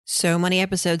So Money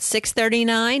episode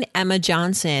 639, Emma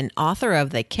Johnson, author of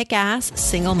The Kick-Ass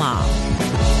Single Mom.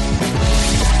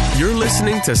 You're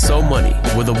listening to So Money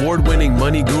with award-winning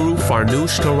money guru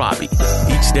Farnoosh Torabi.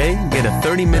 Each day, get a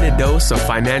 30-minute dose of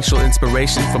financial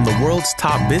inspiration from the world's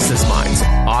top business minds,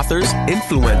 authors,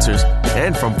 influencers,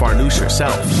 and from Farnoosh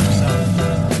herself.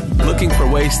 Looking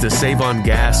for ways to save on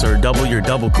gas or double your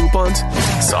double coupons?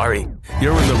 Sorry,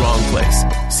 you're in the wrong place.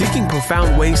 Seeking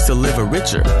profound ways to live a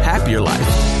richer, happier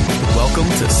life. Welcome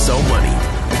to So Money.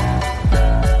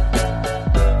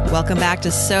 Welcome back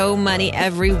to So Money,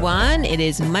 everyone. It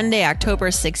is Monday, October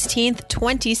 16th,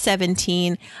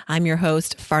 2017. I'm your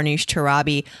host, Farnoosh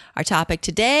Torabi. Our topic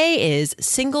today is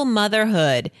single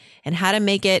motherhood and how to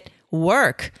make it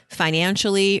work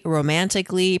financially,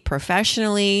 romantically,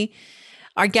 professionally.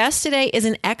 Our guest today is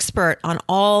an expert on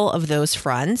all of those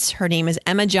fronts. Her name is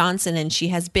Emma Johnson, and she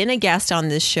has been a guest on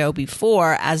this show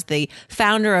before as the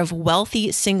founder of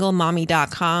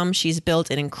WealthySingleMommy.com. She's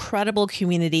built an incredible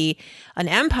community, an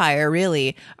empire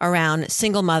really, around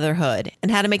single motherhood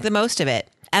and how to make the most of it.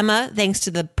 Emma, thanks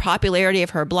to the popularity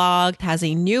of her blog, has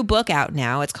a new book out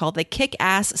now. It's called The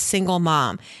Kick-Ass Single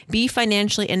Mom. Be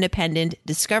financially independent,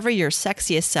 discover your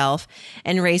sexiest self,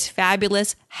 and raise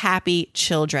fabulous, happy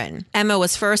children. Emma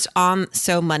was first on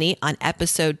So Money on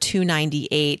episode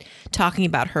 298, talking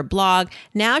about her blog.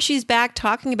 Now she's back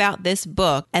talking about this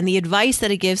book and the advice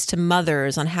that it gives to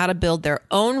mothers on how to build their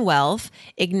own wealth,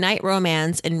 ignite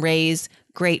romance, and raise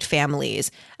great families.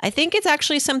 I think it's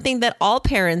actually something that all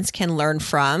parents can learn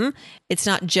from. It's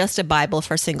not just a Bible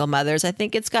for single mothers. I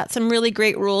think it's got some really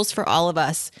great rules for all of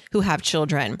us who have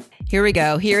children. Here we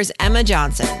go. Here's Emma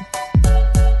Johnson.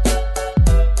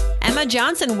 Emma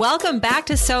Johnson, welcome back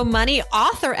to So Money.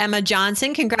 Author Emma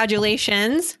Johnson,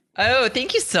 congratulations. Oh,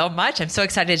 thank you so much. I'm so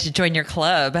excited to join your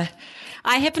club.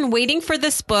 I have been waiting for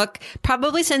this book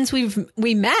probably since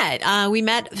we met. We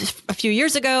met a few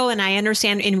years ago, and I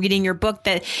understand in reading your book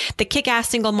that the Kick-Ass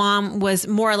Single Mom was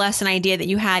more or less an idea that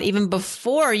you had even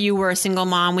before you were a single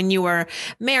mom, when you were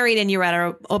married and you were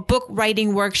at a book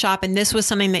writing workshop, and this was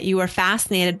something that you were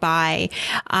fascinated by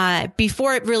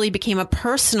before it really became a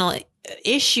personal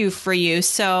issue for you.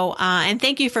 So, and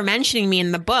thank you for mentioning me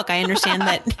in the book. I understand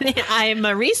that I'm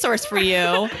a resource for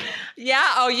you. Yeah.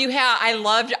 Oh, you have. I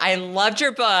loved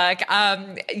your book.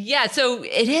 Yeah. So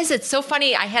it is. It's so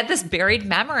funny. I had this buried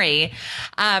memory.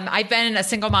 I've been a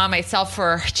single mom myself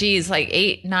for, like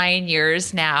 8-9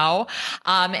 years now.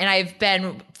 And I've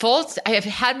been I have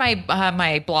had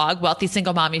my blog, Wealthy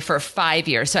Single Mommy, for 5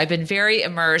 years. So I've been very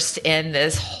immersed in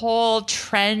this whole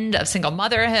trend of single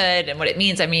motherhood and what it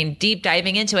means. I mean, deep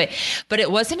diving into it. But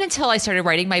it wasn't until I started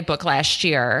writing my book last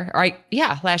year,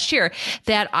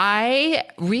 that I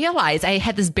realized I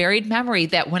had this buried memory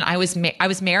that when I was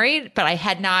married, but I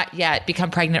had not yet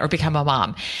become pregnant or become a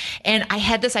mom. And I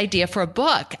had this idea for a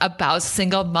book about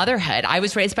single motherhood. I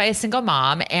was raised by a single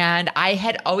mom, and I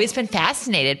had always been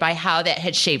fascinated by how that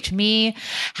had shaped me,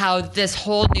 how this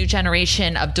whole new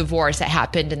generation of divorce that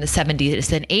happened in the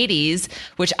 70s and 80s,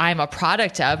 which I'm a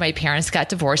product of, my parents got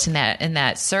divorced in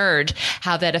that surge,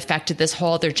 how that affected this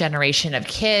whole other generation of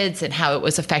kids and how it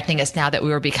was affecting us now that we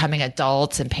were becoming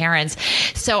adults and parents.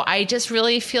 So I just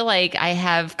really feel like I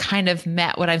have kind of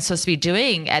met what I'm supposed to be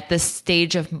doing at this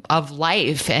stage of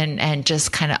life and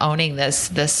just kind of owning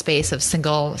this space of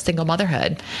single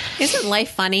motherhood. Isn't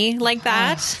life funny like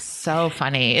that? So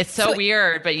funny. It's so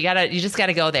weird, but you just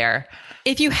gotta go there.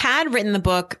 If you had written the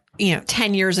book,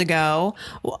 10 years ago,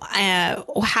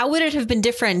 how would it have been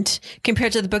different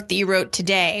compared to the book that you wrote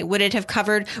today? Would it have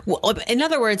covered, in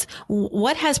other words,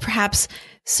 what has perhaps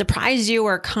surprised you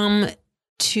or come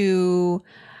to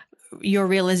your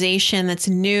realization that's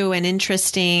new and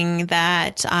interesting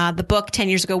that the book 10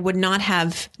 years ago would not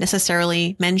have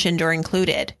necessarily mentioned or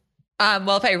included?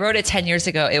 Well, if I wrote it 10 years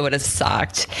ago, it would have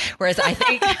sucked. Whereas I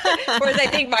think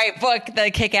my book, The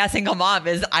Kick-Ass Single Mom,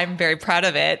 I'm very proud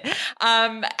of it.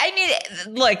 I mean,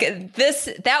 look,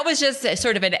 that was just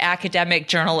sort of an academic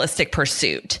journalistic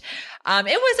pursuit.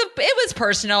 It was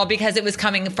personal because it was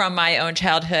coming from my own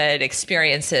childhood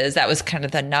experiences. That was kind of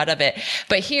the nut of it.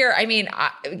 But here, I mean,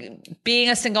 being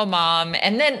a single mom,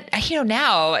 and then,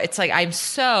 now it's like I'm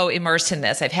so immersed in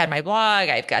this. I've had my blog.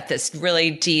 I've got this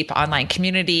really deep online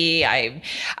community. I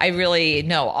really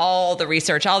know all the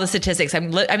research, all the statistics.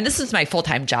 This is my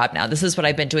full-time job now. This is what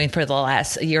I've been doing for the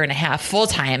last year and a half,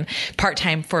 full-time,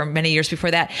 part-time for many years before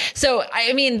that. So,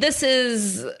 I mean,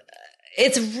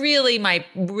 it's really my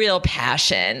real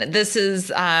passion. This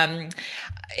is,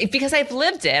 because I've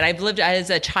lived it. I've lived as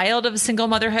a child of single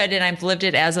motherhood, and I've lived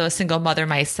it as a single mother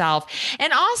myself.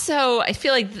 And also, I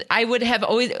feel like I would have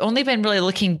always only been really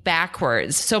looking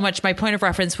backwards so much. My point of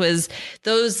reference was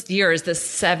those years, the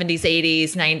 70s,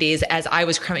 80s, 90s, as I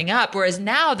was growing up. Whereas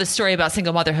now the story about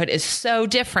single motherhood is so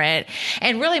different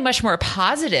and really much more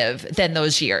positive than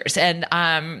those years.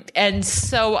 And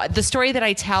so the story that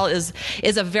I tell is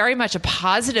a very much a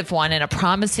positive one and a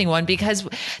promising one, because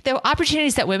the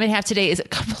opportunities that women have today is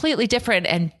completely different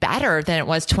and better than it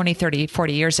was 20, 30,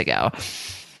 40 years ago.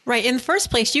 Right. In the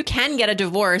first place, you can get a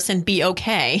divorce and be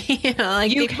okay.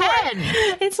 You can.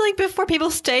 It's like before, people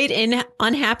stayed in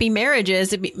unhappy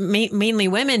marriages. Mainly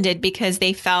women did, because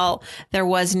they felt there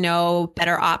was no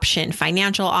better option,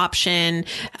 financial option,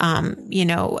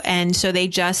 and so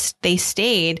they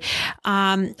stayed.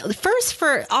 First,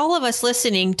 for all of us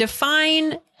listening,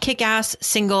 define kick-ass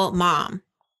single mom.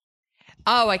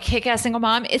 Oh, a kick-ass single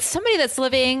mom. It's somebody that's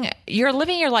living your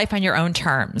life on your own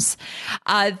terms.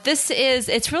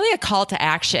 It's really a call to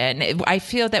action. I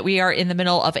feel that we are in the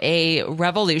middle of a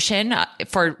revolution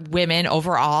for women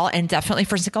overall, and definitely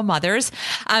for single mothers.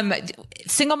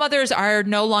 Single mothers are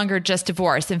no longer just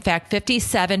divorced. In fact,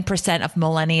 57% of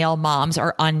millennial moms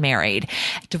are unmarried.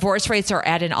 Divorce rates are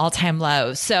at an all-time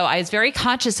low. So I was very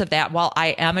conscious of that. While I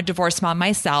am a divorced mom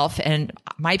myself, and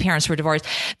my parents were divorced,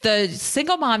 the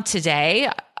single mom today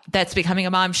that's becoming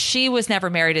a mom, she was never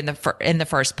married in the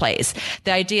first place.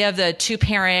 The idea of the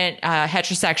two-parent,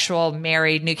 heterosexual,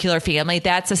 married, nuclear family,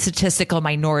 that's a statistical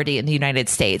minority in the United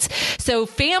States. So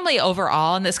family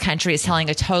overall in this country is telling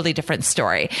a totally different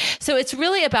story. So it's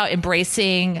really about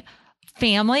embracing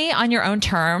family on your own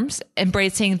terms,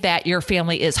 embracing that your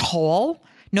family is whole,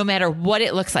 no matter what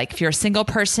it looks like. If you're a single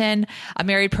person, a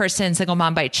married person, single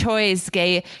mom by choice,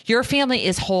 gay, your family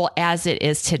is whole as it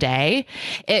is today.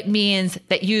 It means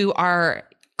that you are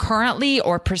currently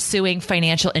or pursuing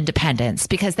financial independence,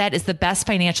 because that is the best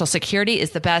financial security,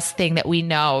 is the best thing that we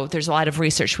know. There's a lot of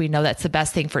research. We know that's the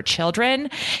best thing for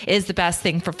children, is the best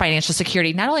thing for financial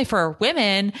security, not only for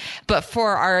women, but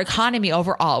for our economy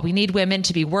overall. We need women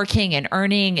to be working and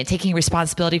earning and taking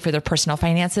responsibility for their personal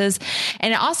finances.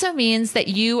 And it also means that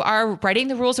you are writing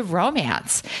the rules of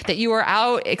romance, that you are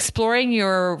out exploring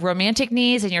your romantic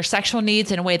needs and your sexual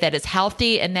needs in a way that is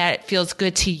healthy and that feels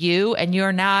good to you. And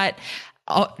you're not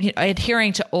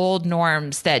adhering to old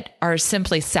norms that are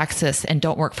simply sexist and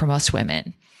don't work for most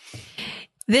women.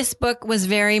 This book was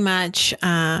very much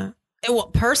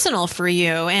personal for you.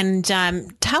 And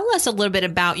tell us a little bit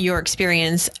about your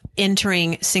experience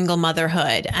entering single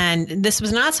motherhood. And this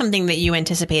was not something that you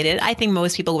anticipated. I think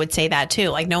most people would say that too.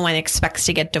 Like, no one expects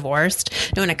to get divorced.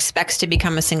 No one expects to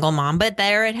become a single mom, but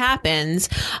there it happens.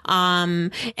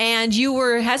 And you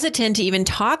were hesitant to even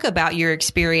talk about your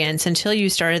experience until you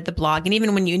started the blog. And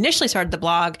even when you initially started the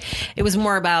blog, it was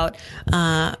more about,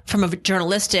 from a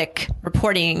journalistic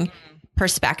reporting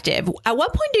perspective. At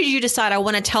what point did you decide, I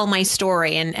want to tell my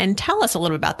story, and tell us a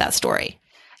little bit about that story?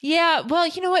 Yeah, well,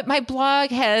 you know what? My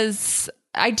blog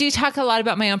I do talk a lot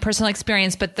about my own personal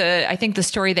experience, but I think the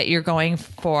story that you're going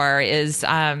for is,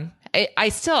 I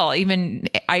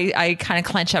kind of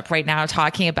clench up right now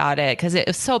talking about it because it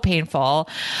was so painful.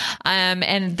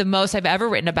 And the most I've ever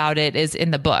written about it is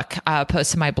in the book,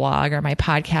 posted to my blog or my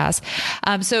podcast.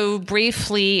 So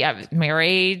briefly, I was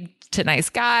married to a nice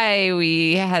guy.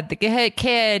 We had the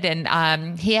kid,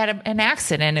 and he had an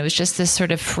accident. It was just this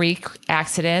sort of freak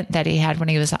accident that he had when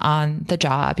he was on the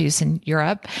job. He was in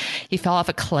Europe. He fell off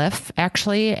a cliff,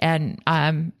 actually, and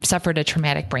suffered a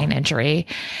traumatic brain injury.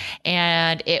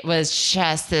 And it was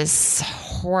just this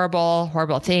horrible,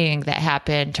 horrible thing that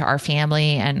happened to our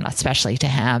family, and especially to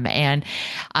him. And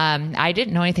I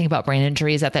didn't know anything about brain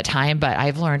injuries at that time, but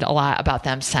I've learned a lot about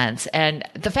them since. And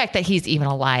the fact that he's even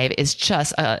alive is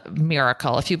just a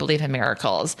miracle, if you believe in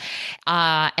miracles.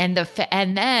 And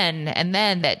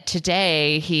then that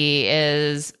today he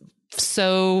is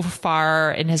so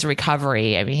far in his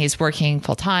recovery. I mean, he's working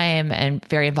full time and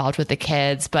very involved with the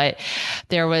kids, but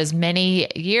there was many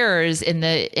years in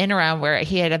the interim where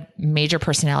he had a major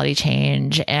personality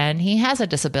change, and he has a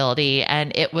disability,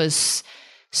 and it was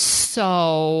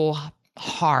so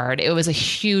hard. It was a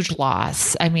huge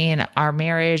loss. I mean, our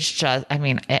marriage it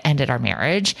ended our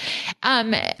marriage.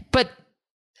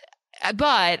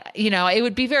 But, you know, it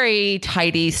would be very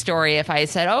tidy story if I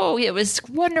said, oh, it was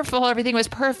wonderful, everything was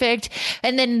perfect,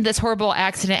 and then this horrible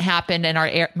accident happened and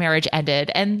our marriage ended,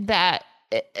 and that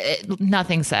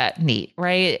nothing's that neat,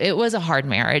 right? It was a hard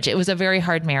marriage. It was a very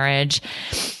hard marriage,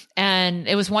 and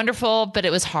it was wonderful, but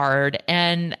it was hard.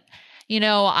 And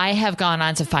I have gone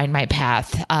on to find my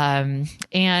path,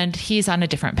 and he's on a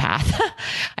different path.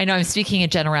 I know I'm speaking in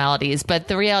generalities, but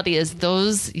the reality is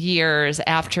those years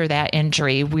after that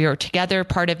injury, we were together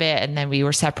part of it, and then we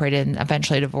were separated and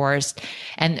eventually divorced.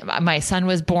 And my son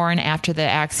was born after the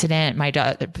accident. My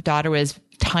daughter was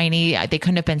tiny. They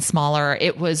couldn't have been smaller.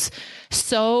 It was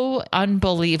so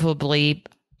unbelievably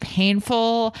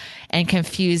painful and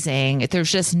confusing.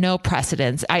 There's just no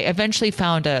precedence. I eventually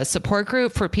found a support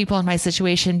group for people in my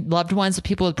situation, loved ones of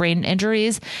people with brain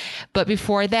injuries. But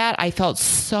before that, I felt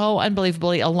so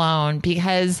unbelievably alone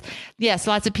because yes,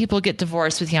 lots of people get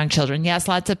divorced with young children. Yes,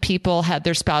 lots of people have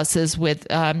their spouses with,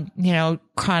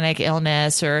 chronic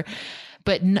illness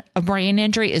but a brain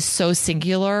injury is so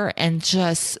singular and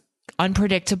just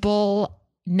unpredictable.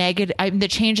 Negative. The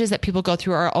changes that people go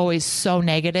through are always so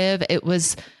negative. It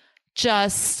was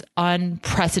just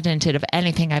unprecedented of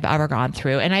anything I've ever gone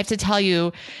through. And I have to tell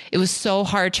you, it was so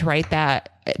hard to write that.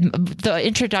 The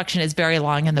introduction is very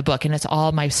long in the book and it's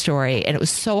all my story. And it was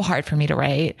so hard for me to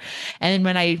write. And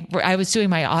when I was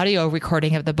doing my audio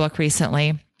recording of the book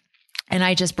recently and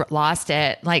I just lost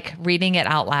it, like reading it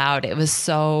out loud, it was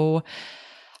so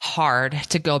hard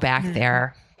to go back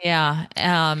there.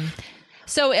 Yeah.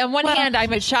 So on one hand,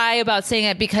 I'm shy about saying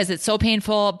it because it's so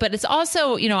painful, but it's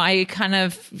also, I kind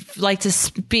of like to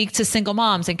speak to single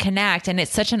moms and connect. And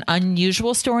it's such an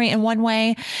unusual story in one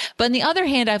way. But on the other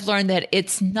hand, I've learned that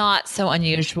it's not so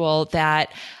unusual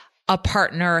that a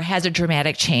partner has a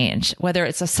dramatic change, whether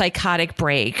it's a psychotic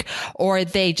break or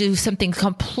they do something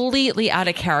completely out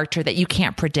of character that you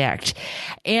can't predict.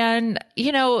 And,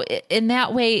 in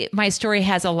that way, my story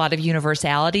has a lot of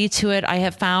universality to it. I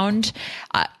have found,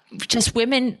 just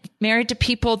women married to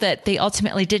people that they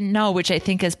ultimately didn't know, which I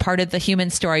think is part of the human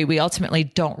story. We ultimately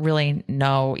don't really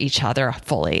know each other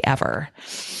fully ever.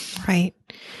 Right.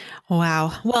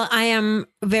 Wow. Well, I am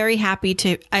very happy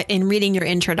in reading your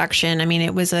introduction. I mean,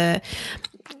 it was a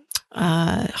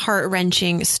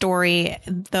heart-wrenching story,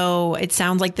 though it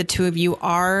sounds like the two of you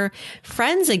are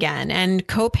friends again and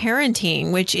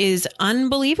co-parenting, which is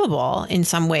unbelievable in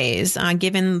some ways,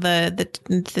 given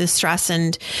the stress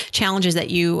and challenges that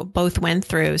you both went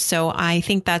through. So I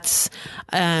think that's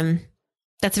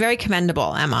very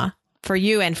commendable, Emma, for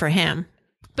you and for him.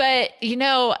 But,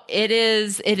 it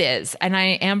is. And I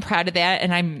am proud of that.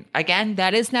 And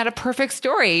that is not a perfect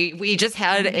story. We just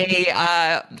had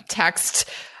a text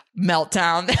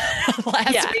meltdown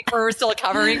last week where we're still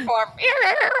covering for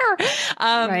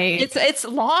right. It's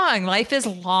long. Life is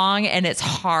long and it's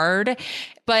hard.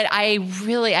 But I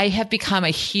have become a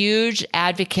huge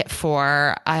advocate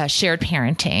for shared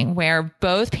parenting, where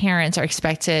both parents are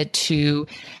expected to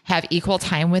have equal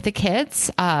time with the kids,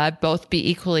 both be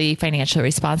equally financially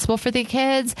responsible for the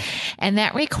kids. And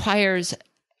that requires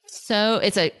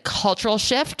it's a cultural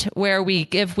shift where we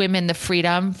give women the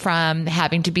freedom from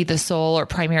having to be the sole or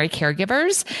primary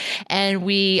caregivers. And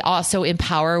we also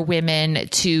empower women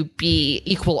to be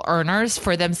equal earners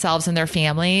for themselves and their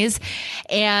families.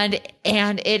 And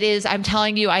it is, I'm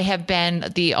telling you, I have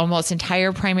been the almost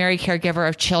entire primary caregiver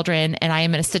of children. And I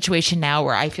am in a situation now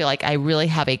where I feel like I really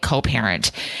have a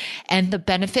co-parent. And the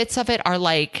benefits of it are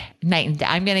like night and day.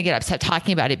 I'm going to get upset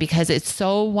talking about it because it's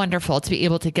so wonderful to be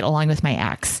able to get along with my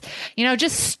ex.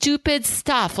 Just stupid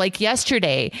stuff. Like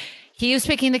yesterday, he was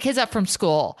picking the kids up from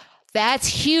school. That's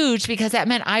huge because that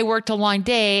meant I worked a long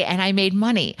day and I made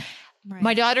money. Right.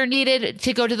 My daughter needed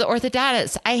to go to the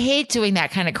orthodontist. I hate doing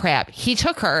that kind of crap. He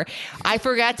took her. I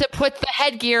forgot to put the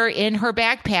headgear in her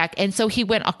backpack. And so he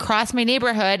went across my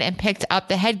neighborhood and picked up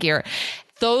the headgear.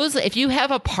 If you have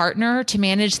a partner to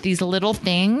manage these little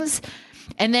things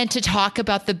and then to talk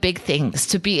about the big things,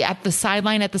 to be at the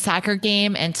sideline at the soccer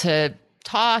game and to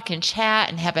talk and chat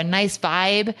and have a nice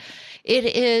vibe,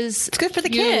 it's good for the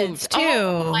kids too.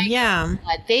 God.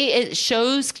 It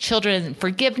shows children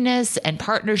forgiveness and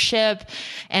partnership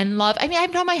and love. I mean,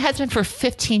 I've known my husband for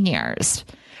 15 years.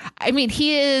 I mean,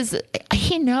 he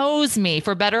knows me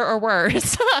for better or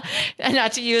worse, and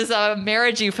not to use a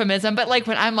marriage euphemism, but like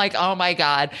when I'm like, oh my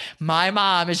God, my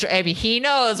mom he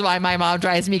knows why my mom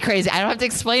drives me crazy. I don't have to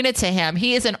explain it to him.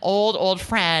 He is an old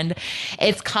friend.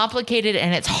 It's complicated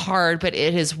and it's hard, but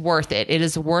it is worth it. It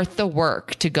is worth the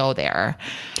work to go there.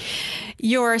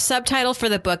 Your subtitle for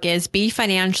the book is Be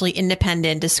Financially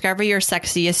Independent, Discover Your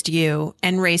Sexiest You,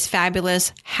 and Raise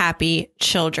Fabulous, Happy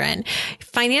Children.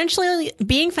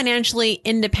 Being financially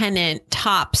independent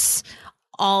tops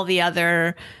all the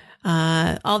other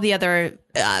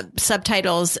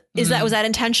subtitles. Was that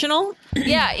intentional?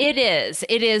 Yeah, it is.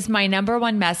 It is my number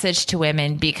one message to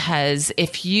women, because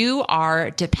if you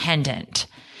are dependent,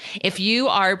 if you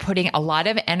are putting a lot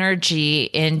of energy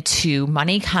into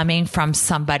money coming from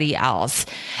somebody else,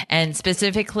 and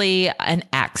specifically an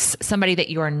ex, somebody that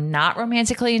you are not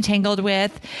romantically entangled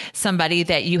with, somebody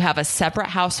that you have a separate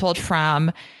household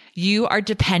from, you are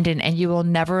dependent and you will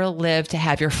never live to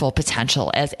have your full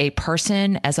potential as a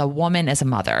person, as a woman, as a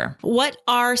mother. What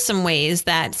are some ways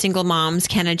that single moms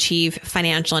can achieve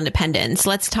financial independence?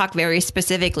 Let's talk very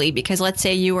specifically, because let's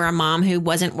say you were a mom who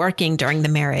wasn't working during the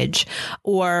marriage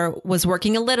or was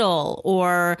working a little,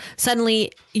 or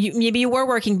suddenly maybe you were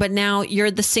working, but now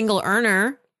you're the single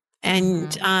earner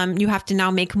and you have to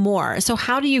now make more. So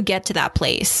how do you get to that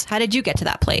place? How did you get to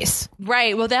that place?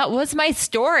 Right. Well, that was my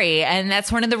story. And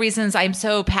that's one of the reasons I'm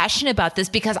so passionate about this,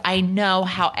 because I know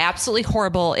how absolutely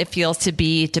horrible it feels to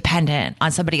be dependent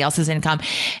on somebody else's income.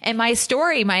 And my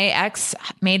story, my ex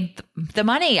made the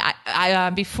money.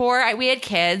 Before we had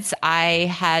kids,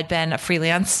 I had been a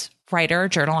freelance writer,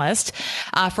 journalist,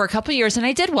 for a couple of years. And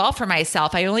I did well for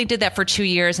myself. I only did that for 2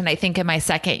 years. And I think in my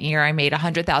second year, I made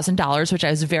 $100,000, which I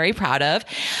was very proud of.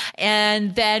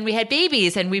 And then we had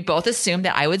babies, and we both assumed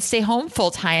that I would stay home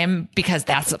full time because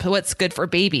that's what's good for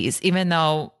babies, even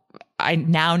though I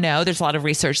now know there's a lot of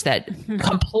research that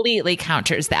completely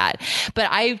counters that. But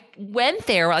I went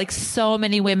there like so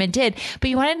many women did. But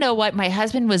you want to know what? My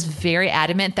husband was very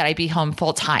adamant that I be home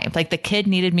full time. Like the kid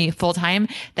needed me full time.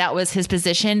 That was his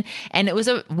position. And it was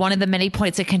one of the many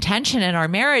points of contention in our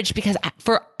marriage, because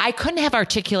I couldn't have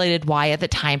articulated why at the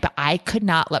time, but I could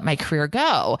not let my career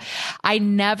go. I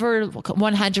never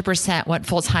 100% went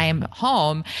full time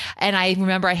home. And I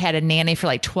remember I had a nanny for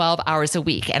like 12 hours a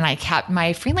week, and I kept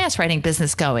my freelance writing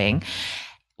business going.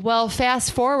 Well,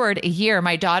 fast forward a year,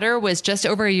 my daughter was just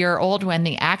over a year old when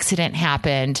the accident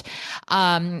happened.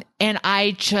 And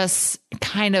I just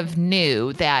kind of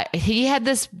knew that he had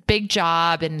this big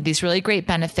job and these really great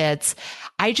benefits.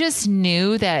 I just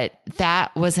knew that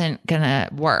that wasn't going to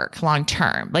work long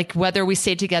term. Like whether we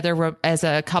stayed together as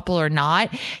a couple or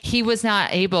not, he was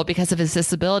not able, because of his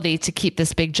disability, to keep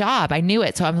this big job. I knew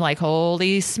it. So I'm like,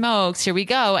 holy smokes, here we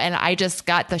go. And I just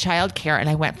got the childcare and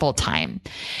I went full time.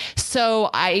 So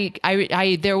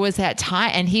there was that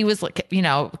time, and he was like,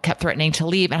 kept threatening to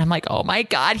leave. And I'm like, oh my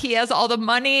God, he has all the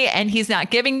money and he's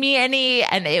not giving me any.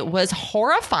 And it was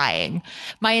horrifying.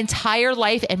 My entire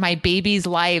life and my baby's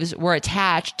lives were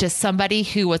attached to somebody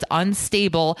who was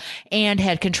unstable and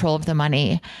had control of the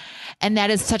money. And that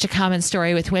is such a common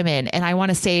story with women. And I want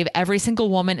to save every single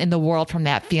woman in the world from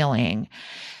that feeling.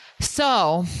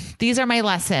 So these are my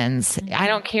lessons. I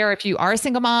don't care if you are a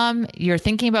single mom, you're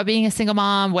thinking about being a single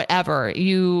mom, whatever,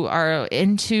 you are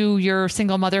into your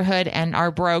single motherhood and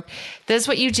are broke. This is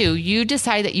what you do. You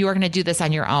decide that you are going to do this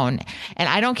on your own. And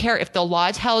I don't care if the law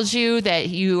tells you that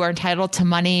you are entitled to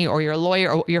money, or your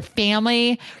lawyer or your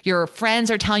family, your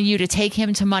friends are telling you to take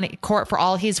him to court for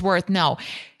all he's worth. No,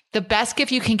 the best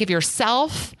gift you can give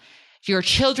yourself, your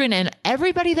children, and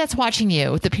everybody that's watching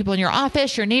you, the people in your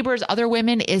office, your neighbors, other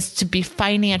women, is to be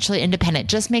financially independent.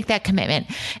 Just make that commitment.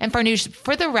 And Farnoosh,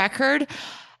 for the record,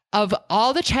 of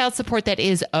all the child support that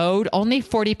is owed, only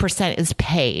 40% is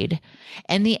paid.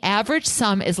 And the average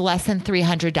sum is less than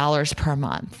 $300 per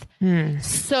month.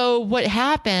 So what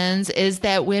happens is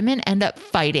that women end up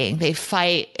fighting. They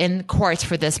fight in courts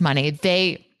for this money.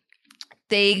 They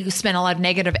spend a lot of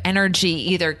negative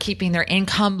energy either keeping their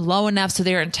income low enough so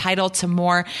they're entitled to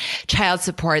more child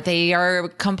support. They are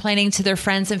complaining to their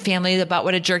friends and family about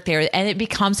what a jerk they are. And it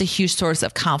becomes a huge source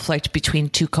of conflict between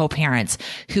two co-parents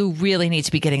who really need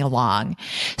to be getting along.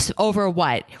 So over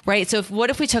what, right? So what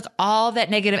if we took all that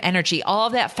negative energy, all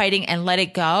of that fighting, and let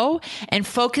it go and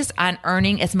focus on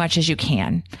earning as much as you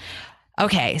can?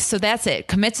 Okay, so that's it.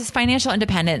 Commit to financial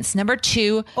independence. Number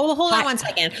 2. Oh, well, hold on one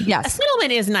second. Yes. A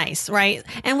settlement is nice, right?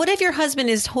 And what if your husband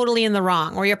is totally in the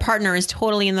wrong, or your partner is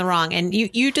totally in the wrong, and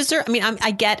you deserve,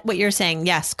 I get what you're saying.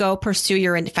 Yes, go pursue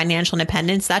your financial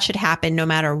independence. That should happen no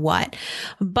matter what.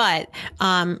 But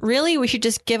really, we should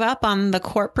just give up on the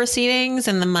court proceedings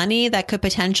and the money that could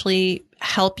potentially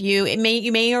help you.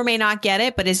 You may or may not get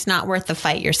it, but it's not worth the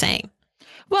fight, you're saying.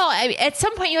 Well, at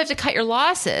some point you have to cut your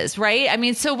losses, right?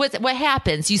 So what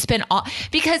happens? You spend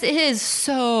because it is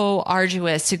so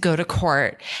arduous to go to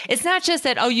court. It's not just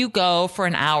that, you go for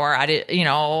an hour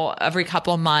every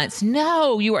couple of months.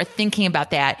 No, you are thinking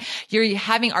about that. You're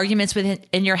having arguments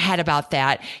in your head about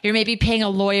that. You're maybe paying a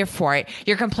lawyer for it.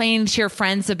 You're complaining to your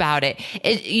friends about it.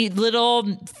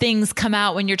 Little things come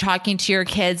out when you're talking to your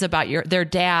kids about their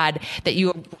dad that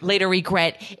you later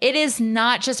regret. It is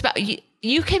not just about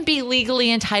you can be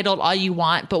legally entitled all you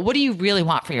want, but what do you really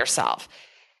want for yourself?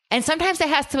 And sometimes you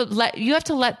have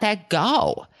to let that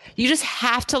go. You just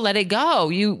have to let it go.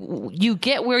 You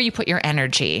get where you put your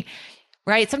energy,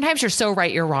 right? Sometimes you're so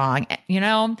right, you're wrong,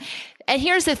 And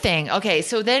here's the thing. And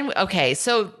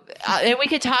we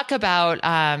could talk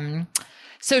about,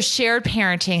 so shared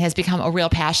parenting has become a real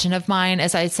passion of mine.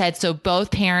 As I said, so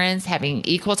both parents having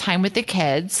equal time with the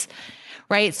kids,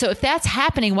 right? So if that's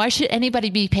happening, why should anybody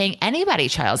be paying anybody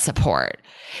child support?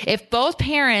 If both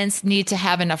parents need to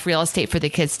have enough real estate for the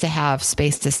kids to have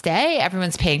space to stay,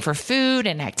 everyone's paying for food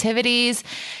and activities.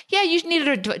 Yeah, you need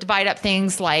to divide up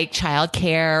things like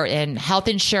childcare and health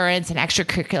insurance and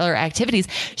extracurricular activities.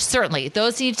 Certainly,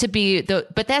 those need to be,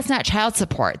 but that's not child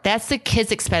support. That's the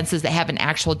kids' expenses that have an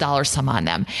actual dollar sum on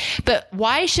them. But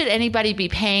why should anybody be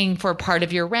paying for part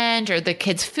of your rent or the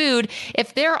kids' food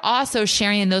if they're also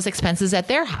sharing in those expenses at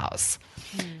their house?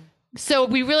 So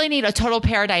we really need a total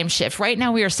paradigm shift. Right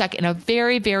now, we are stuck in a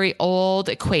very, very old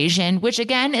equation, which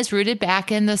again is rooted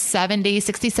back in the 60s,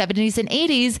 70s, and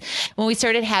 80s when we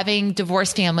started having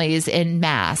divorced families in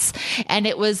mass. And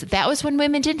that was when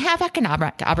women didn't have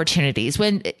economic opportunities.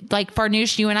 When, like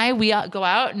Farnoosh, you and I, we go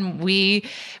out and we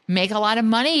make a lot of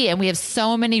money and we have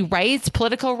so many rights,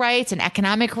 political rights and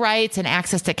economic rights and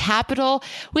access to capital.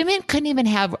 Women couldn't even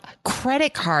have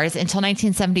credit cards until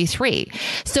 1973.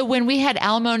 So when we had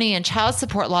alimony and child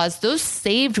support laws, those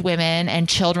saved women and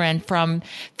children from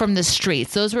the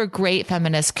streets. Those were great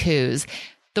feminist coups.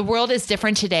 The world is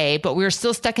different today, but we're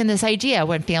still stuck in this idea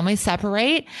when families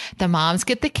separate, the moms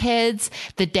get the kids,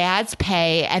 the dads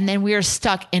pay, and then we are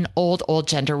stuck in old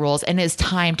gender roles. And it's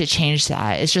time to change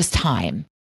that. It's just time.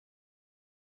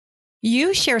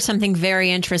 You share something very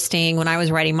interesting. When I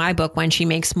was writing my book, When She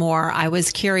Makes More, I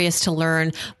was curious to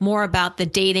learn more about the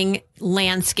dating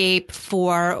landscape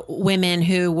for women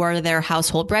who were their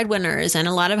household breadwinners. And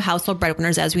a lot of household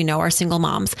breadwinners, as we know, are single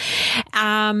moms.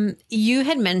 You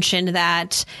had mentioned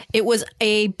that it was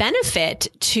a benefit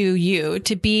to you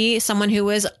to be someone who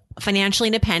was financially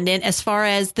independent as far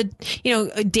as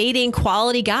dating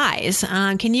quality guys.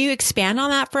 Can you expand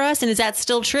on that for us? And is that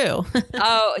still true?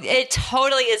 Oh, it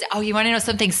totally is. Oh, you want to know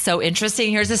something so interesting?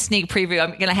 Here's a sneak preview.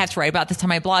 I'm going to have to write about this on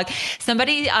my blog.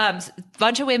 Somebody,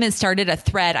 bunch of women started a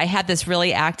thread. I had this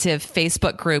really active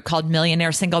Facebook group called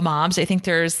Millionaire Single Moms. I think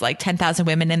there's like 10,000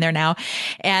 women in there now.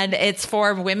 And it's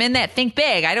for women that think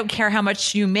big. I don't care how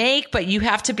much you make, but you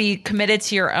have to be committed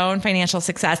to your own financial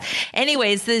success.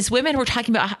 Anyways, these women were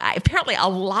talking about apparently a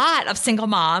lot of single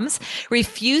moms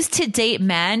refuse to date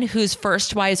men whose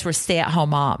first wives were stay-at-home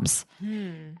moms.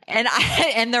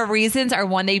 And the reasons are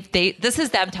one, this is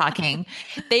them talking.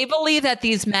 They believe that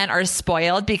these men are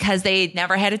spoiled because they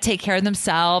never had to take care of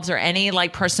themselves or any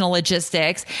like personal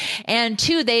logistics. And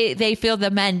two, they feel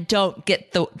the men don't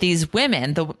get these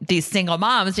women, these single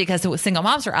moms, because the single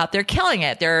moms are out there killing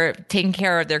it. They're taking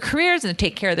care of their careers and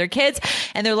taking care of their kids,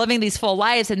 and they're living these full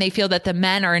lives. And they feel that the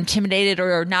men are intimidated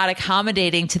or not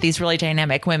accommodating to these really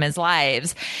dynamic women's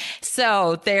lives.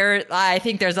 So I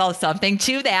think there's also something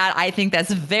to that. I think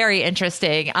that's very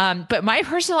interesting. But my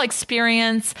personal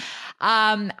experience,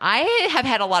 I have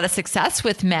had a lot of success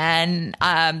with men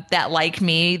that like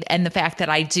me, and the fact that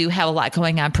I do have a lot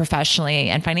going on professionally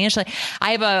and financially.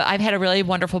 I've had a really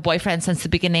wonderful boyfriend since the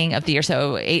beginning of the year,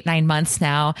 so 8-9 months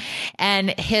now,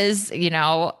 and he's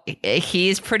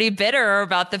pretty bitter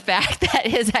about the fact that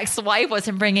his ex-wife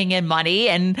wasn't bringing in money,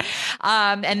 and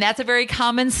that's a very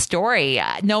common story.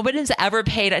 Nobody's ever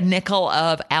paid a nickel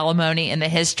of alimony in the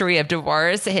history of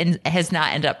divorce and has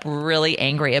not ended up really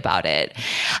angry about it.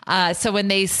 So when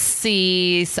they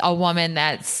see a woman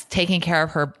that's taking care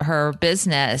of her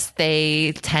business,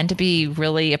 they tend to be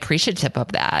really appreciative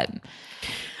of that.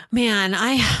 Man,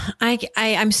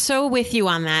 I'm so with you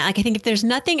on that. Like, I think if there's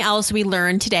nothing else we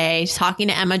learned today talking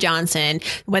to Emma Johnson,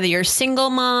 whether you're single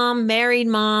mom,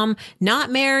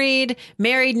 not married,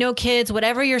 no kids,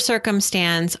 whatever your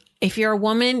circumstance, if you're a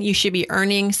woman, you should be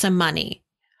earning some money.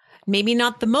 Maybe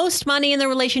not the most money in the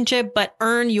relationship, but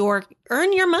earn your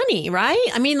money, right?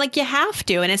 I mean, like, you have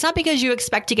to. And it's not because you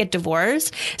expect to get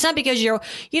divorced. It's not because you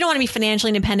don't want to be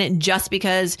financially independent just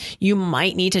because you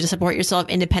might need to support yourself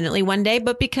independently one day,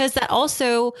 but because that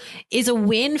also is a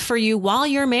win for you while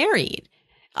you're married.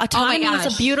 Autonomy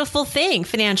is a beautiful thing,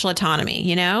 financial autonomy,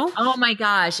 Oh my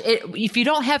gosh. If you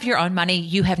don't have your own money,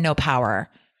 you have no power.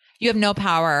 You have no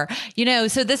power.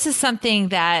 So this is something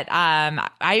that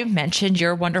I mentioned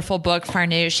your wonderful book,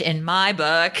 Farnoosh, in my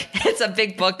book. It's a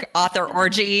big book author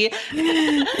orgy.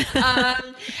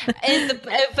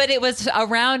 But it was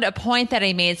around a point that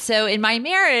I made. So in my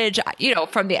marriage,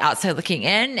 from the outside looking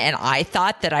in, and I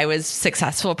thought that I was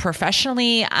successful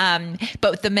professionally.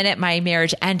 But the minute my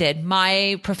marriage ended,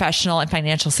 my professional and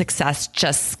financial success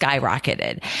just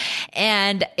skyrocketed.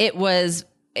 And it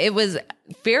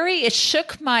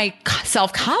shook my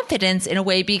self-confidence in a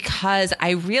way, because I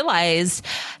realized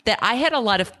that I had a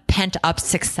lot of pent up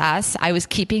success. I was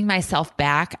keeping myself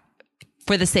back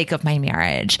for the sake of my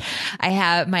marriage.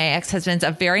 My ex-husband's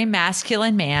a very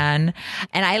masculine man,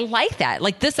 and I like that.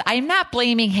 Like this, I'm not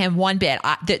blaming him one bit.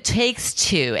 That takes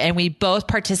two, and we both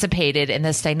participated in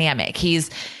this dynamic. He's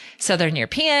Southern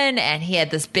European, and he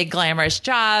had this big glamorous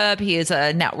job. He is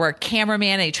a network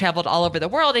cameraman, and he traveled all over the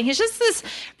world, and he's just this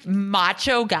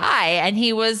macho guy. And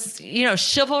he was,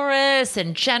 chivalrous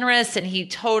and generous, and he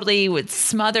totally would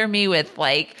smother me with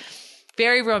like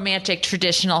very romantic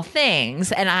traditional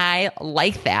things. And I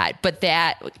like that. But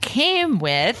that came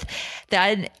with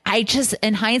that.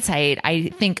 In hindsight, I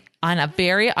think on a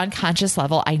very unconscious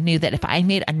level, I knew that if I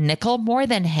made a nickel more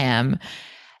than him,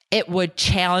 it would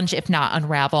challenge, if not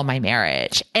unravel, my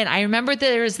marriage. And I remember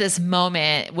there was this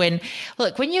moment when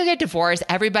you get divorced,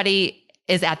 everybody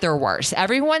is at their worst.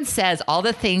 Everyone says all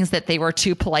the things that they were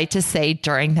too polite to say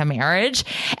during the marriage.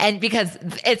 And because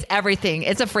it's everything,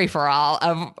 it's a free for all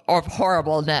of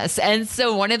horribleness. And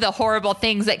so one of the horrible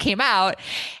things that came out,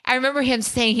 I remember him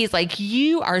saying, he's like,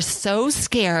 you are so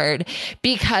scared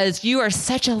because you are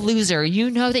such a loser. You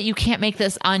know that you can't make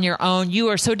this on your own. You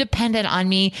are so dependent on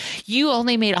me. You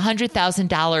only made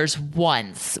 $100,000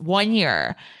 once, 1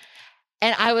 year.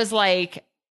 And I was like,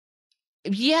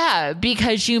 yeah,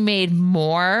 because you made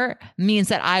more means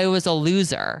that I was a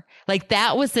loser. Like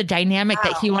that was the dynamic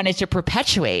that he wanted to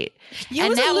perpetuate. It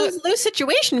was a lose-lose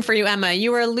situation for you, Emma.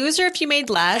 You were a loser if you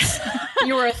made less.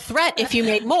 You were a threat if you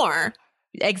made more.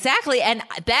 Exactly. And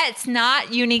that's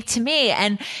not unique to me.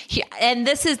 And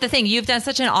this is the thing. You've done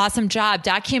such an awesome job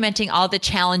documenting all the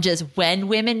challenges when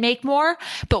women make more.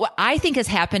 But what I think is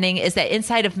happening is that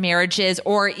inside of marriages,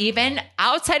 or even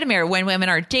outside of marriage, when women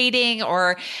are dating,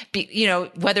 or,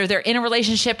 whether they're in a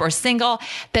relationship or single,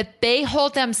 that they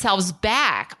hold themselves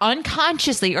back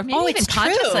unconsciously, or maybe even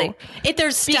consciously.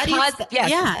 There's studies.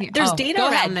 There's data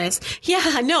around this.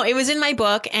 Yeah, no, it was in my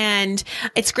book, and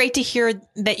it's great to hear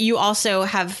that you also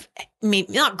have,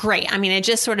 maybe not great. I mean, it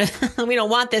just sort of, we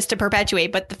don't want this to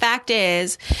perpetuate, but the fact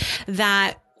is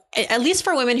that at least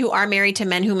for women who are married to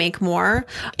men who make more,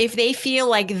 if they feel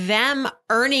like them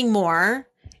earning more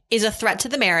is a threat to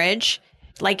the marriage,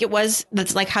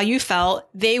 that's like how you felt,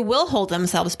 they will hold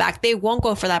themselves back. They won't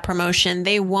go for that promotion.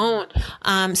 They won't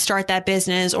start that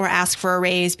business or ask for a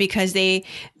raise, because they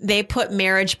put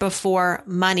marriage before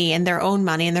money and their own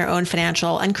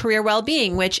financial and career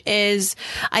well-being, which is,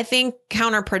 I think,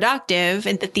 counterproductive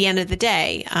at the end of the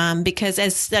day. Because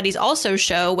as studies also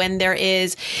show, when there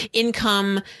is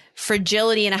income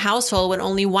fragility in a household, when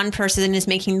only one person is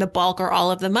making the bulk or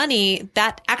all of the money,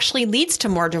 that actually leads to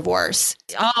more divorce.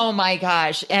 Oh my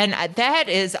gosh. And that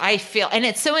is, I feel, and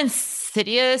it's so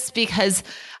insidious, because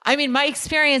my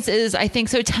experience is, I think,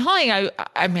 so telling.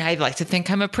 I like to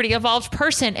think I'm a pretty evolved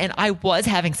person, and I was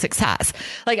having success.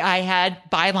 Like I had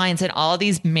bylines in all of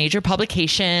these major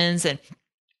publications, and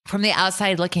from the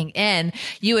outside looking in,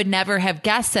 you would never have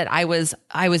guessed that I was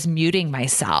muting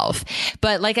myself.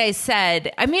 But like I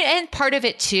said, and part of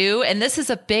it too, and this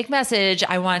is a big message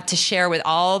I want to share with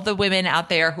all the women out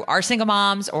there who are single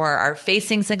moms, or are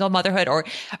facing single motherhood, or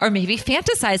maybe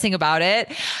fantasizing about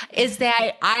it, is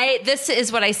that this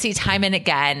is what I see time and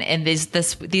again in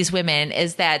these women,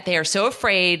 is that they are so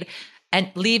afraid and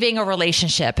leaving a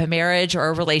relationship, a marriage or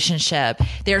a relationship.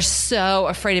 They're so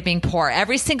afraid of being poor.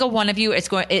 Every single one of you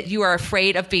you are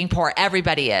afraid of being poor.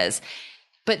 Everybody is.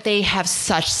 But they have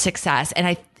such success.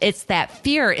 And it's that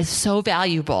fear is so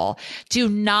valuable. Do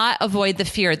not avoid the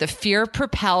fear. The fear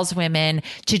propels women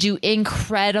to do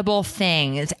incredible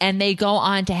things, and they go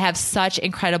on to have such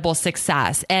incredible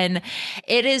success. And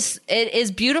it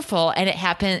is beautiful, and it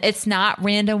happens. It's not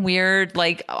random, weird,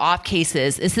 like off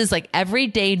cases. This is like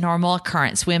everyday normal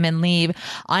occurrence. Women leave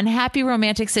unhappy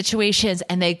romantic situations,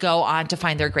 and they go on to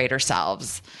find their greater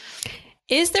selves.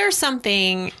 Is there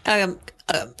something, a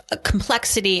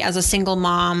complexity as a single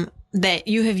mom that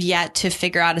you have yet to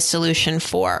figure out a solution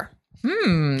for?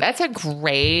 That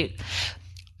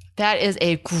is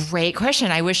a great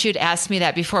question. I wish you'd asked me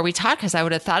that before we talked, because I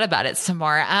would have thought about it some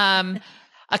more. A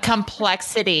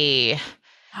complexity,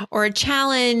 or a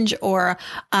challenge, or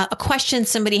a question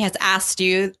somebody has asked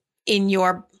you in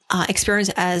your experience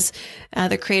as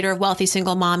the creator of Wealthy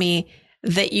Single Mommy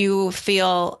that you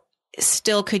feel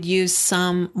still could use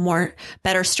some more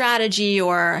better strategy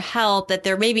or help, that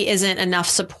there maybe isn't enough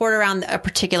support around a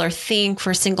particular thing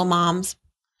for single moms?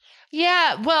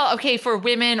 Yeah. Well, okay. For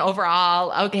women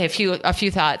overall, okay. A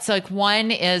few thoughts. Like,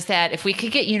 one is that if we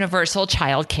could get universal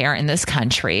childcare in this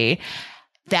country,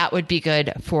 that would be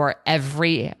good for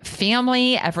every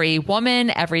family, every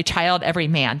woman, every child, every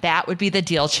man. That would be the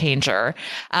deal changer.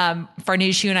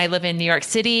 Farnoosh, you and I live in New York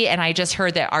City, and I just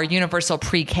heard that our universal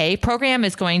pre-K program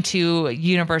is going to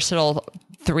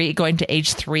going to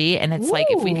age 3. And it's like,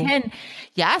 if we can,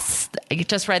 yes, I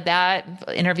just read that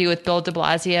interview with Bill de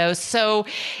Blasio. So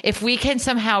if we can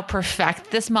somehow perfect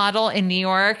this model in New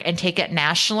York and take it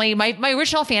nationally, my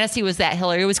original fantasy was that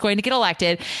Hillary was going to get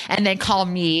elected and then call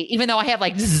me, even though I have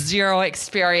like zero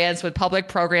experience with public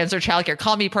programs or childcare,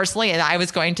 call me personally. And I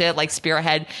was going to like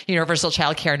spearhead universal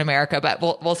childcare in America, but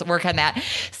we'll work on that.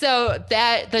 So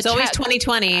it's always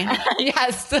 2020.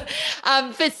 Yes.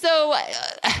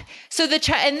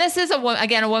 And this is a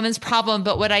woman's problem.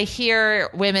 But what I hear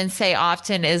women say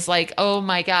often is like, oh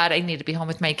my God, I need to be home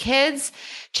with my kids.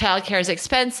 Childcare is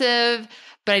expensive,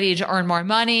 but I need to earn more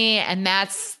money. And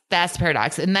that's the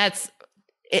paradox. And that's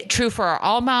true for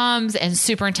all moms and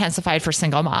super intensified for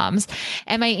single moms.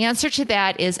 And my answer to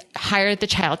that is hire the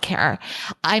childcare.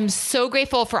 I'm so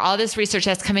grateful for all this research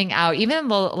that's coming out, even in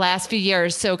the last few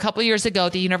years. So a couple of years ago,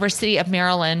 the University of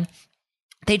Maryland,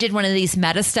 they did one of these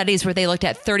meta studies where they looked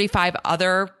at 35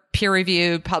 other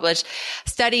peer-reviewed published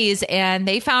studies, and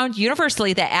they found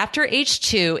universally that after age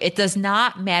 2, it does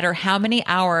not matter how many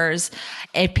hours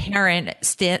a parent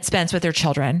spends with their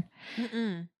children.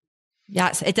 Mm-mm.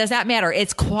 Yes, it does not matter.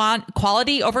 It's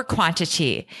quality over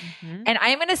quantity. Mm-hmm. And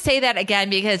I'm going to say that again,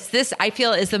 because this, I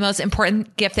feel, is the most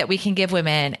important gift that we can give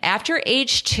women. After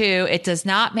age 2, it does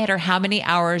not matter how many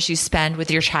hours you spend with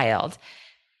your child.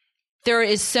 There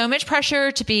is so much pressure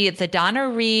to be the Donna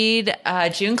Reed,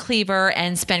 June Cleaver,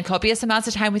 and spend copious amounts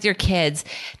of time with your kids.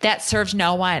 That serves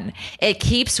no one. It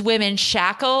keeps women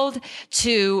shackled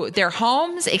to their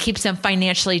homes. It keeps them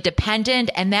financially dependent,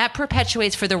 and that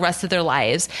perpetuates for the rest of their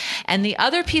lives. And the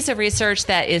other piece of research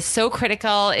that is so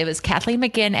critical, it was Kathleen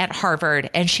McGinn at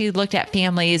Harvard, and she looked at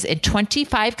families in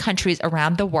 25 countries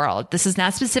around the world. This is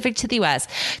not specific to the U.S.,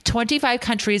 25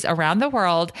 countries around the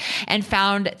world, and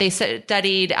found they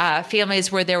studied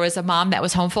families where there was a mom that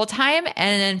was home full time,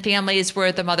 and then families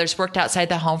where the mothers worked outside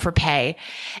the home for pay.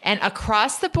 And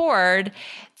across the board,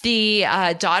 the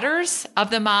daughters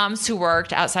of the moms who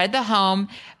worked outside the home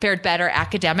fared better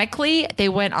academically. They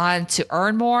went on to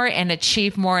earn more and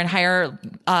achieve more and higher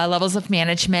levels of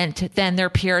management than their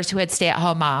peers who had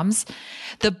stay-at-home moms.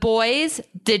 The boys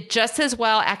did just as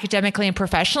well academically and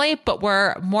professionally, but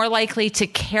were more likely to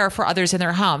care for others in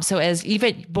their home. So as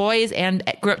even boys and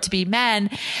grew up to be men,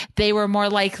 they were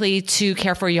more likely to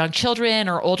care for young children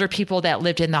or older people that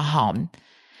lived in the home.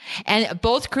 And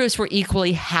both groups were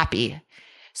equally happy.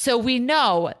 So we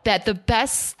know that the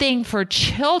best thing for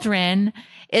children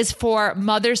is for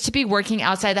mothers to be working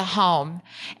outside the home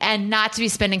and not to be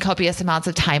spending copious amounts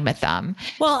of time with them.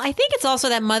 Well, I think it's also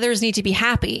that mothers need to be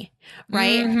happy,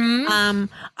 right? Mm-hmm.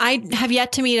 I have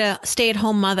yet to meet a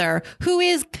stay-at-home mother who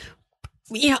is,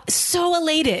 so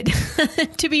elated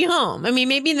to be home. I mean,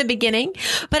 maybe in the beginning,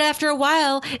 but after a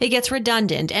while it gets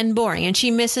redundant and boring and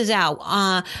she misses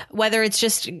out, whether it's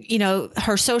just,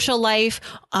 her social life,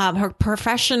 her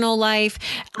professional life.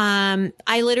 I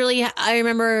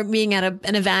remember being at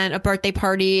an event, a birthday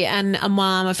party, and a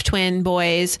mom of twin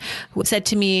boys said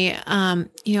to me,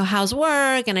 how's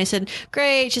work? And I said,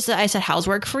 great. I said, how's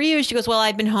work for you? She goes, well,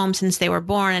 I've been home since they were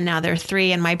born and now they're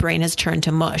 3 and my brain has turned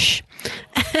to mush.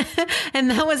 And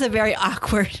that was a very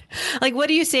awkward, like, what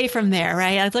do you say from there?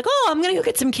 Right. I was like, oh, I'm going to go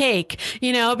get some cake,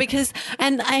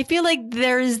 and I feel like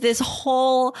there's this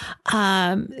whole,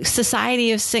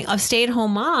 society of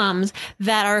stay-at-home moms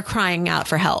that are crying out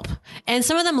for help. And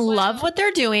some of them love what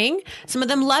they're doing. Some of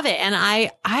them love it. And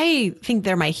I think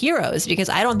they're my heroes because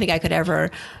I don't think I could ever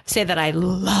say that I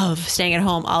love staying at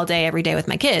home all day, every day with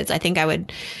my kids. I think I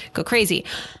would go crazy.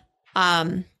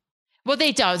 Well,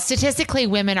 they don't. Statistically,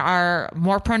 women are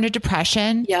more prone to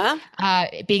depression. Yeah.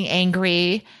 Being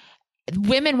angry.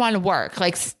 Women want to work.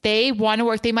 Like, they want to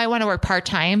work. They might want to work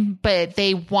part-time, but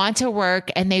they want to work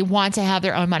and they want to have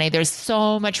their own money. There's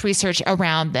so much research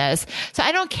around this. So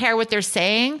I don't care what they're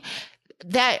saying.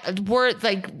 that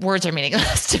words are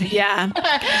meaningless to me.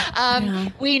 Yeah.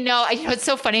 We know, it's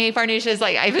so funny. Farnoosh is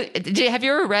like, have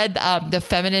you ever read The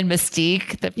Feminine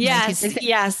Mystique?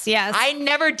 Yes. I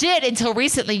never did until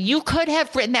recently. You could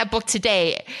have written that book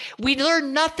today. We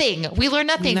learned nothing.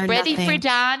 Ready for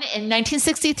Dawn in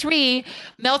 1963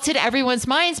 melted everyone's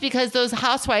minds because those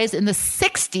housewives in the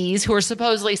 60s who were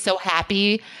supposedly so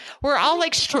happy were all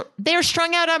like, they were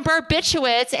strung out on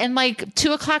barbiturates and like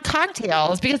 2:00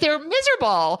 cocktails because they were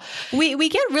miserable. We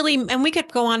get really, and we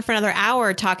could go on for another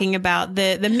hour talking about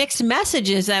the mixed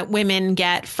messages that women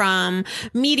get from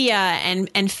media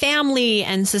and family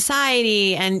and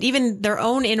society and even their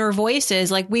own inner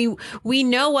voices. Like we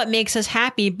know what makes us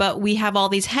happy, but we have all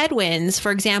these headwinds.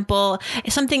 For example,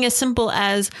 something as simple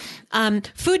as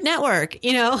Food Network,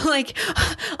 like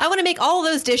I want to make all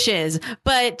those dishes,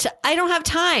 but I don't have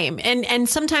time. And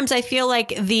sometimes I feel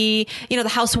like the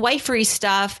housewifery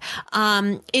stuff,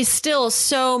 is still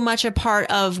so much a part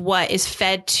of what is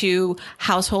fed to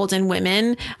households and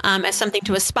women, as something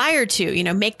to aspire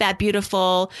to, make that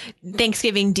beautiful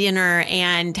Thanksgiving dinner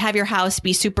and have your house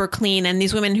be super clean. And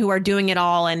these women who are doing it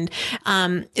all, and,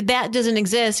 that doesn't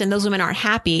exist. And those women aren't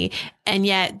happy. And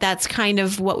yet that's kind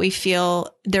of what we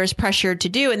feel there's pressure to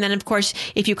do. And then, of course,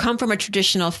 if you come from a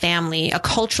traditional family, a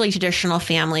culturally traditional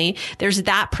family, there's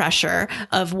that pressure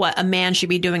of what a man should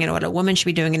be doing and what a woman should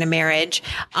be doing in a marriage.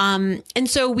 And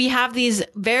so we have these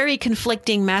very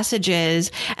conflicting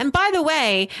messages. And by the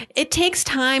way, it takes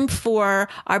time for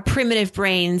our primitive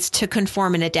brains to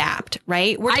conform and adapt,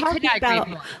 right? We're talking about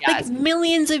like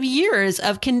millions of years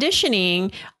of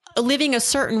conditioning, living a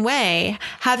certain way,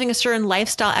 having a certain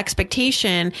lifestyle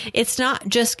expectation. It's not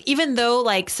just, even though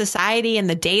like society and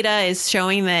the data is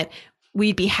showing that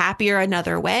we'd be happier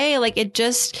another way, like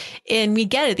and we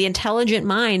get it. The intelligent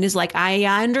mind is like, I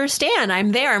understand.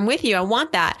 I'm there. I'm with you. I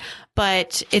want that.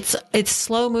 But it's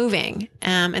slow moving.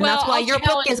 And that's why your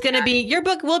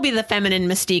book will be The Feminine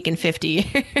Mystique in 50 years.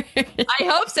 I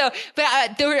hope so. But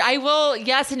I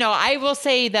will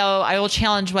say though, I will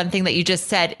challenge one thing that you just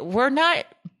said. We're not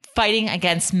fighting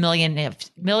against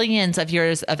millions of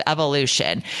years of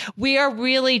evolution. We are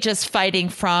really just fighting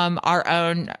from our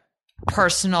own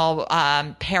personal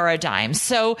paradigm.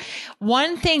 So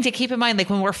one thing to keep in mind, like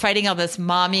when we're fighting all this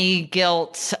mommy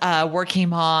guilt, working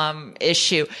mom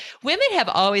issue, women have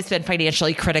always been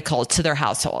financially critical to their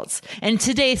households. And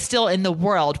today, still in the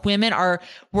world, women are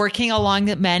working along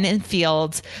the men in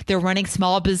fields. They're running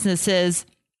small businesses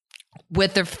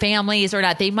with their families or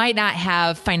not. They might not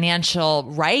have financial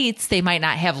rights. They might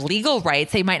not have legal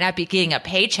rights. They might not be getting a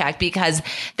paycheck because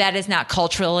that is not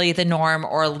culturally the norm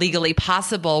or legally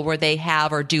possible where they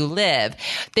have or do live.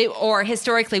 Or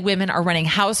historically, women are running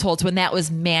households when that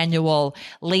was manual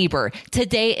labor.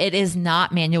 Today, it is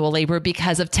not manual labor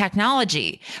because of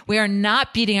technology. We are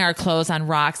not beating our clothes on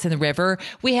rocks in the river.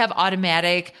 We have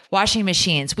automatic washing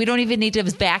machines. We don't even need to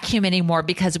vacuum anymore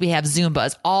because we have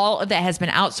Zumbas. All of that has been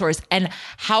outsourced. And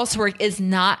housework is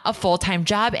not a full-time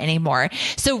job anymore.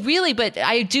 So really, but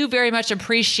I do very much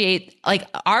appreciate like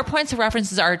our points of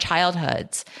references are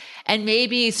childhoods and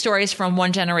maybe stories from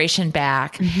one generation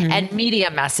back and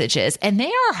media messages. And they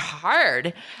are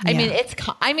hard. I mean,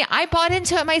 I bought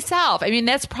into it myself. I mean,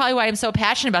 that's probably why I'm so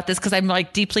passionate about this, because I'm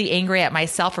like deeply angry at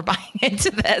myself for buying into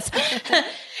this.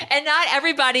 And not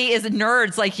everybody is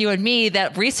nerds like you and me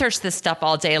that research this stuff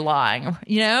all day long.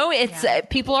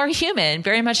 People are human,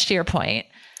 very much to your point.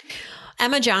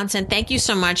 Emma Johnson, thank you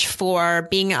so much for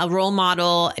being a role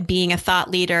model, being a thought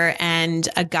leader, and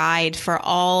a guide for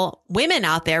all women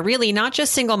out there, really, not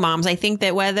just single moms. I think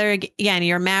that whether, again,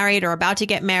 you're married or about to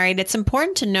get married, it's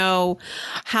important to know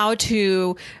how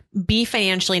to be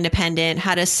financially independent,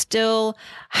 how to still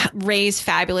raise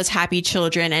fabulous, happy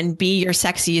children and be your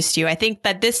sexiest you. I think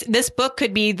that this book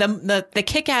could be the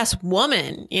kick-ass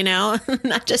woman,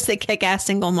 not just the kick-ass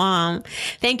single mom.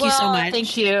 Thank you so much.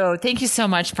 Thank you. Thank you so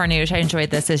much, Farnoosh. I enjoyed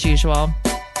this as usual.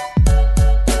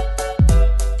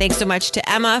 Thanks so much to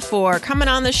Emma for coming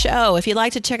on the show. If you'd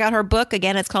like to check out her book,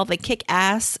 again, it's called The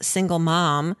Kick-Ass Single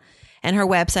Mom. And her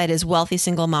website is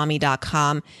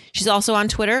wealthysinglemommy.com. She's also on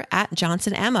Twitter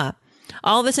 @JohnsonEmma.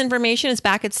 All this information is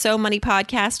back at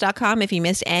SoMoneyPodcast.com. If you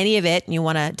missed any of it and you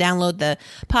want to download the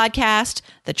podcast,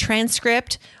 the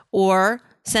transcript, or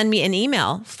send me an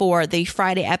email for the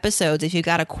Friday episodes if you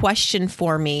got a question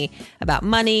for me about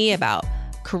money, about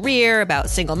career, about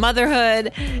single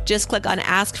motherhood, just click on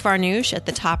Ask Farnoosh at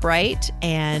the top right,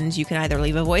 and you can either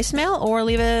leave a voicemail or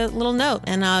leave a little note,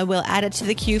 and I will add it to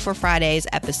the queue for Friday's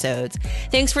episodes.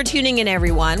 Thanks for tuning in,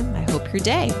 everyone. I hope your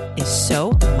day is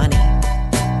so money.